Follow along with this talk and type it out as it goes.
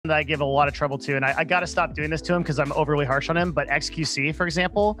that I give a lot of trouble to, and I got to stop doing this to him because I'm overly harsh on him. But XQC, for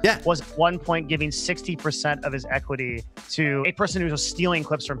example, was at one point giving 60% of his equity to a person who was stealing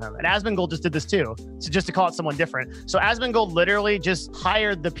clips from him. And Asmongold just did this too, so just to call it someone different. So Asmongold literally just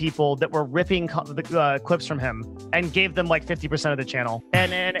hired the people that were ripping the clips from him and gave them like 50% of the channel.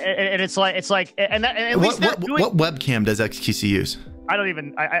 And it's like what webcam does XQC use? I don't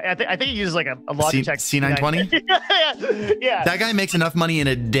even. I think he uses like a Logitech C920. Yeah. That guy makes enough money in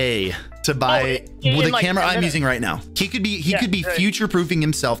a day to buy the camera I'm using right now. He could be future-proofing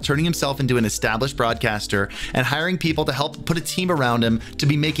himself, turning himself into an established broadcaster, and hiring people to help put a team around him to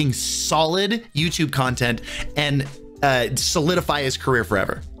be making solid YouTube content and solidify his career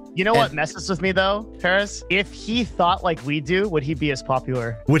forever. You know what messes with me though, Paris? If he thought like we do, would he be as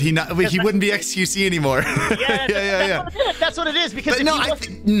popular? Would he not? He wouldn't be XQC anymore. Yeah. That's what it is. Because if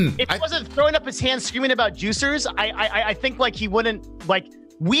he wasn't throwing up his hands screaming about juicers, I think like he wouldn't like.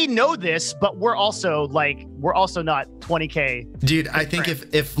 We know this, but we're also not 20K. Dude, I think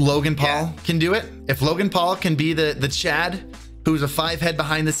if Logan Paul can do it, if Logan Paul can be the Chad who's a 5-head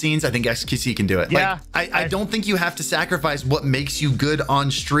behind the scenes, I think XQC can do it. Yeah. Like, I don't think you have to sacrifice what makes you good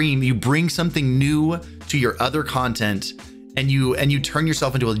on stream. You bring something new to your other content, and you turn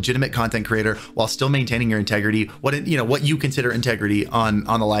yourself into a legitimate content creator while still maintaining your integrity. What you consider integrity on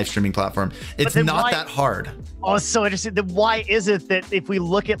the live streaming platform. It's not that hard. Oh, it's so interesting. Then why is it that if we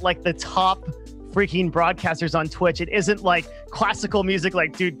look at like the top freaking broadcasters on Twitch, it isn't like classical music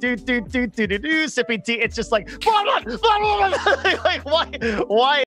like do sipping tea? It's just like blah, blah, blah, blah, blah. Like why